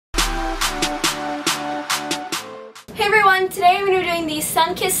Hey everyone, today I'm going to be doing the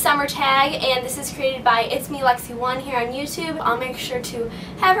Sunkissed Summer Tag, and this is created by It's Me Lexi1 here on YouTube. I'll make sure to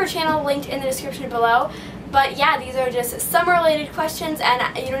have her channel linked in the description below. But yeah, these are just summer related questions,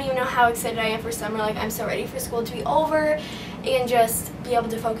 and you don't even know how excited I am for summer. Like, I'm so ready for school to be over and just be able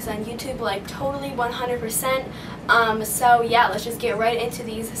to focus on YouTube like totally 100%. So yeah, let's just get right into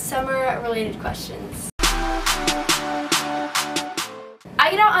these summer related questions.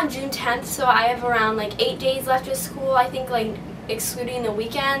 I get out on June 10th, so I have around like 8 days left of school, I think, like excluding the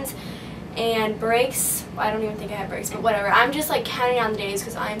weekends and breaks. Well, I don't even think I have breaks, but whatever. I'm just like counting on the days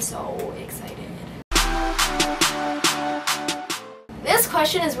because I'm so excited. This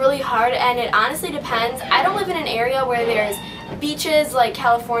question is really hard, and it honestly depends. I don't live in an area where there's beaches like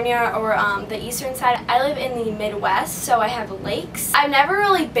California or the eastern side. I live in the Midwest, so I have lakes. I've never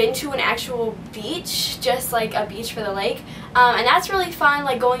really been to an actual beach, just like a beach for the lake, and that's really fun,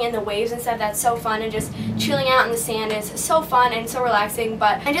 like going in the waves and stuff. That's so fun, and just chilling out in the sand is so fun and so relaxing.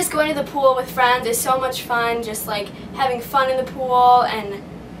 And just going to the pool with friends is so much fun, just like having fun in the pool. And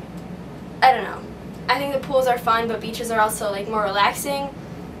I don't know, I think the pools are fun, but beaches are also like more relaxing.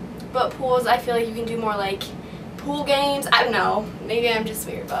 But pools, I feel like you can do more like pool games. I don't know, maybe I'm just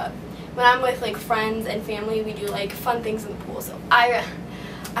weird, but when I'm with like friends and family, we do like fun things in the pool. So I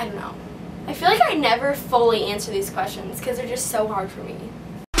don't know. I feel like I never fully answer these questions because they're just so hard for me.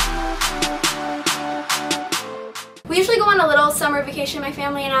 We usually go on a little summer vacation, my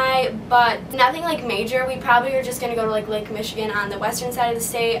family and I, but nothing like major. We probably are just going to go to like Lake Michigan on the western side of the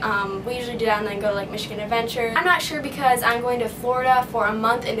state. We usually do that and then go to like Michigan Adventure. I'm not sure because I'm going to Florida for a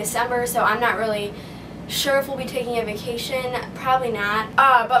month in December, so I'm not really sure if we'll be taking a vacation. Probably not.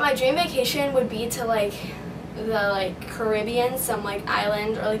 But my dream vacation would be to like the Caribbean, some like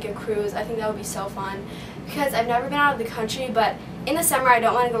island or like a cruise. I think that would be so fun because I've never been out of the country, but in the summer I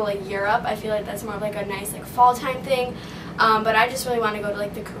don't want to go to like Europe. I feel like that's more of like a nice like fall time thing. But I just really want to go to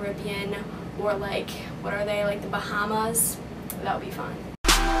like the Caribbean or like, what are they, like the Bahamas. That would be fun.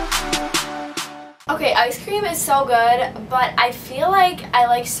 Okay, ice cream is so good, but I feel like I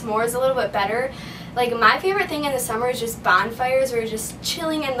like s'mores a little bit better. Like, my favorite thing in the summer is just bonfires, where you're just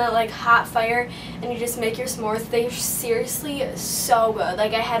chilling in the like hot fire and you just make your s'mores. They're seriously so good.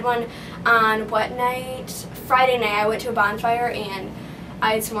 Like, I had one on what night? Friday night. I went to a bonfire and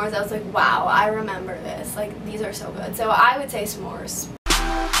I had s'mores. I was like, wow, I remember this. Like, these are so good. So I would say s'mores.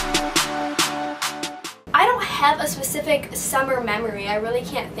 I don't have a specific summer memory. I really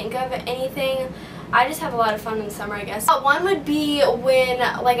can't think of anything. I just have a lot of fun in the summer, I guess. One would be when,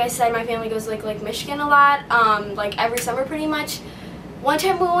 like I said, my family goes to like Michigan a lot, like every summer pretty much. One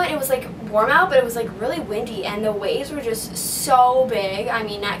time we went, it was like warm out, but it was like really windy, and the waves were just so big. I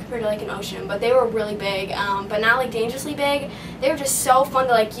mean, not compared to like an ocean, but they were really big, but not like dangerously big. They were just so fun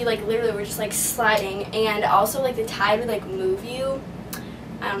to like, you like literally were just like sliding, and also like the tide would like move you.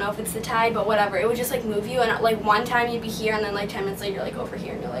 I don't know if it's the tide, but whatever. It would just like move you, and like one time you'd be here and then like 10 minutes later you're like over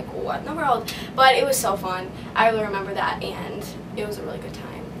here and you're like, what in the world? But it was so fun. I really remember that, and it was a really good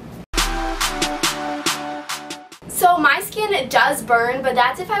time. So my skin does burn, but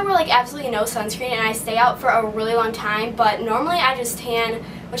that's if I wear like absolutely no sunscreen and I stay out for a really long time. But normally I just tan,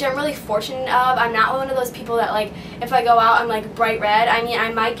 which I'm really fortunate of. I'm not one of those people that like, if I go out I'm like bright red. I mean,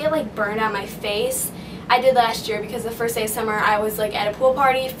 I might get like burned on my face. I did last year because the first day of summer I was like at a pool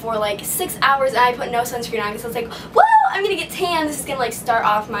party for like 6 hours and I put no sunscreen on because I was like, whoa, I'm gonna get tan. This is gonna like start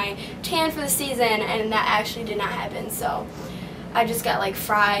off my tan for the season, and that actually did not happen. So I just got like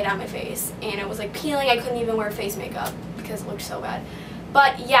fried on my face and it was like peeling. I couldn't even wear face makeup because it looked so bad.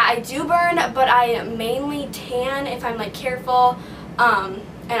 But yeah, I do burn, but I mainly tan if I'm like careful.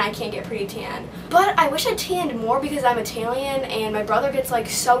 And I can't get pretty tan. But I wish I tanned more because I'm Italian and my brother gets like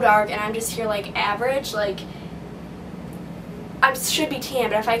so dark and I'm just here like average. Like, I should be tan,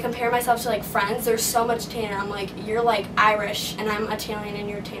 but if I compare myself to like friends, there's so much tan. I'm like, you're like Irish and I'm Italian and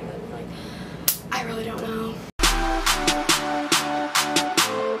you're tan. I'm like, I really don't know.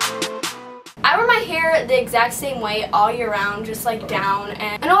 I wear my hair the exact same way all year round, just like down.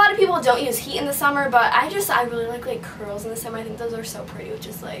 And I know a lot of people don't use heat in the summer, but I really like curls in the summer. I think those are so pretty, which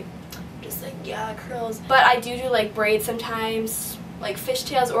is like, just like, yeah, curls. But I do like braids sometimes, like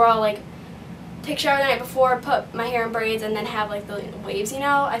fishtails, or I'll like take a shower the night before, put my hair in braids, and then have like the waves, you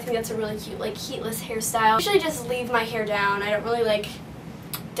know? I think that's a really cute like heatless hairstyle. I usually just leave my hair down. I don't really like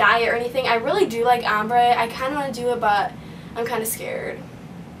dye it or anything. I really do like ombre. I kind of want to do it, but I'm kind of scared.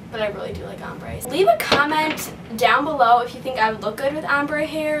 But I really do like ombre. Leave a comment down below if you think I would look good with ombre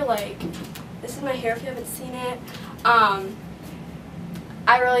hair. Like, this is my hair if you haven't seen it.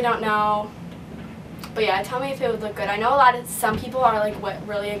 I really don't know. But yeah, tell me if it would look good. I know some people are like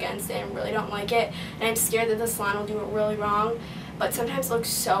really against it and really don't like it, and I'm scared that the salon will do it really wrong. But sometimes it looks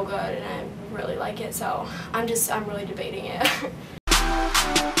so good, and I really like it, so I'm really debating it.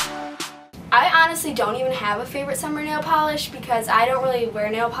 I honestly don't even have a favorite summer nail polish because I don't really wear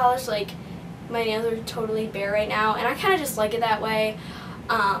nail polish. Like, my nails are totally bare right now, and I kind of just like it that way.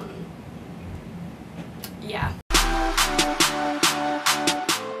 Yeah.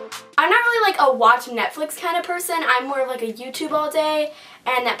 I'm not really like a watch Netflix kind of person. I'm more of like a YouTube all day,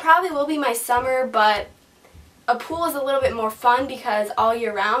 and that probably will be my summer, but a pool is a little bit more fun because all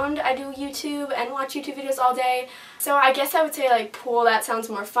year round I do YouTube and watch YouTube videos all day. So I guess I would say like pool, that sounds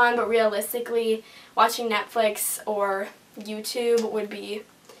more fun, but realistically watching Netflix or YouTube would be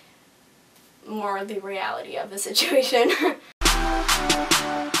more the reality of the situation.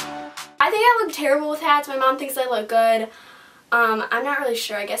 I think I look terrible with hats. My mom thinks I look good. I'm not really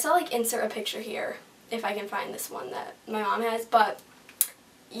sure. I guess I'll like insert a picture here if I can find this one that my mom has, but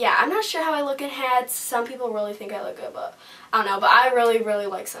yeah, I'm not sure how I look in hats. Some people really think I look good, but I don't know. But I really, really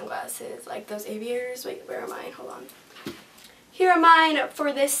like sunglasses. Like those aviators. Wait, where are mine? Hold on. Here are mine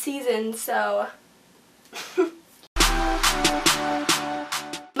for this season, so.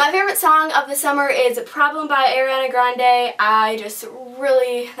 My favorite song of the summer is Problem by Ariana Grande. I just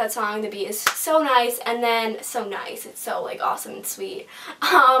really, that song, the beat is so nice, and then so nice. It's so like awesome and sweet.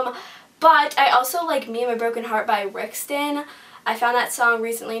 But I also like Me and My Broken Heart by Rixton. I found that song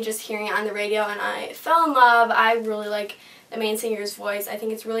recently just hearing it on the radio, and I fell in love. I really like the main singer's voice. I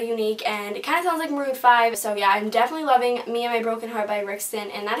think it's really unique, and it kind of sounds like Maroon 5. So yeah, I'm definitely loving Me and My Broken Heart by Rixton,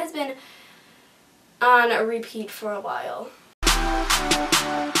 and that has been on a repeat for a while.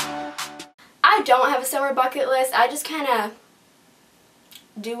 I don't have a summer bucket list. I just kind of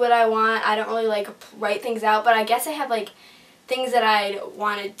do what I want. I don't really like write things out, but I guess I have like things that I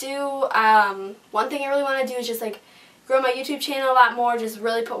want to do. One thing I really want to do is just like grow my YouTube channel a lot more, just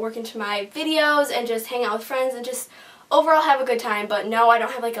really put work into my videos and just hang out with friends and just overall have a good time. But no, I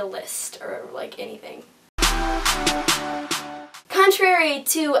don't have like a list or like anything. Contrary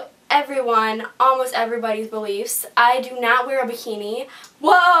to everyone, almost everybody's beliefs, I do not wear a bikini.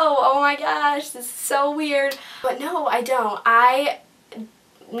 Whoa, oh my gosh, this is so weird. But no, I don't. I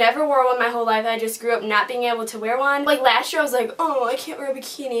never wore one my whole life. I just grew up not being able to wear one. Like last year I was like, oh, I can't wear a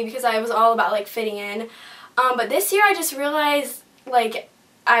bikini because I was all about like fitting in. But this year I just realized like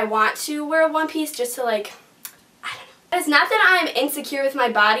I want to wear a one piece just to like, I don't know. It's not that I'm insecure with my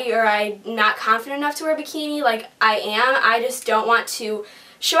body or I'm not confident enough to wear a bikini. Like I am. I just don't want to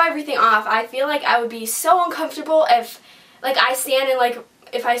show everything off. I feel like I would be so uncomfortable if like I stand in like,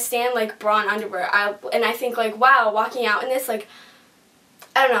 if I stand like bra and underwear and I think like, wow, walking out in this, like,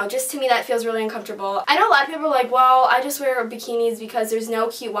 I don't know, just to me that feels really uncomfortable. I know a lot of people are like, well, I just wear bikinis because there's no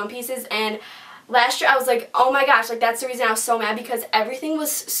cute one pieces, and last year I was like, oh my gosh, like that's the reason I was so mad because everything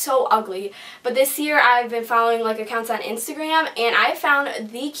was so ugly. But this year I've been following like accounts on Instagram, and I found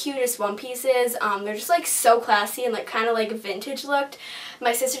the cutest one pieces. They're just like so classy and like kind of like vintage looked.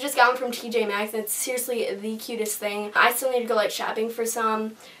 My sister just got one from TJ Maxx, and it's seriously the cutest thing. I still need to go like shopping for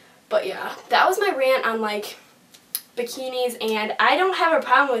some. But yeah, that was my rant on like bikinis, and I don't have a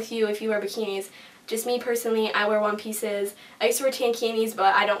problem with you if you wear bikinis. Just me personally, I wear one pieces. I used to wear tankinis,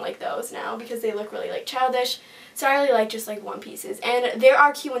 but I don't like those now because they look really like childish. So I really like just like one pieces. And there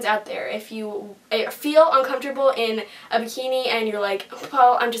are cute ones out there. If you feel uncomfortable in a bikini and you're like,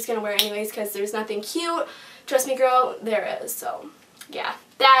 well, I'm just going to wear it anyways because there's nothing cute. Trust me, girl, there is. So yeah,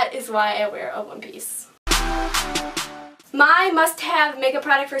 that is why I wear a one piece. My must-have makeup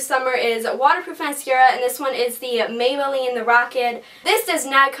product for summer is waterproof mascara, and this one is the Maybelline The Rocket. This does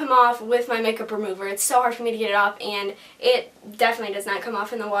not come off with my makeup remover. It's so hard for me to get it off, and it definitely does not come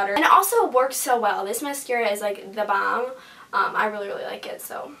off in the water. And it also works so well. This mascara is like the bomb. I really, really like it,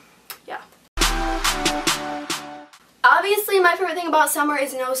 so yeah. Obviously, my favorite thing about summer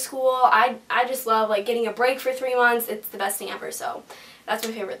is no school. I just love like getting a break for 3 months. It's the best thing ever, so that's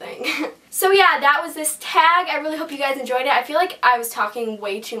my favorite thing. So yeah, that was this tag. I really hope you guys enjoyed it. I feel like I was talking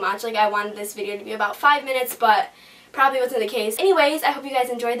way too much. Like I wanted this video to be about 5 minutes, but probably wasn't the case. Anyways, I hope you guys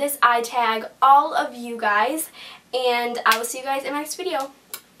enjoyed this. I tag all of you guys, and I will see you guys in my next video.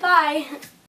 Bye!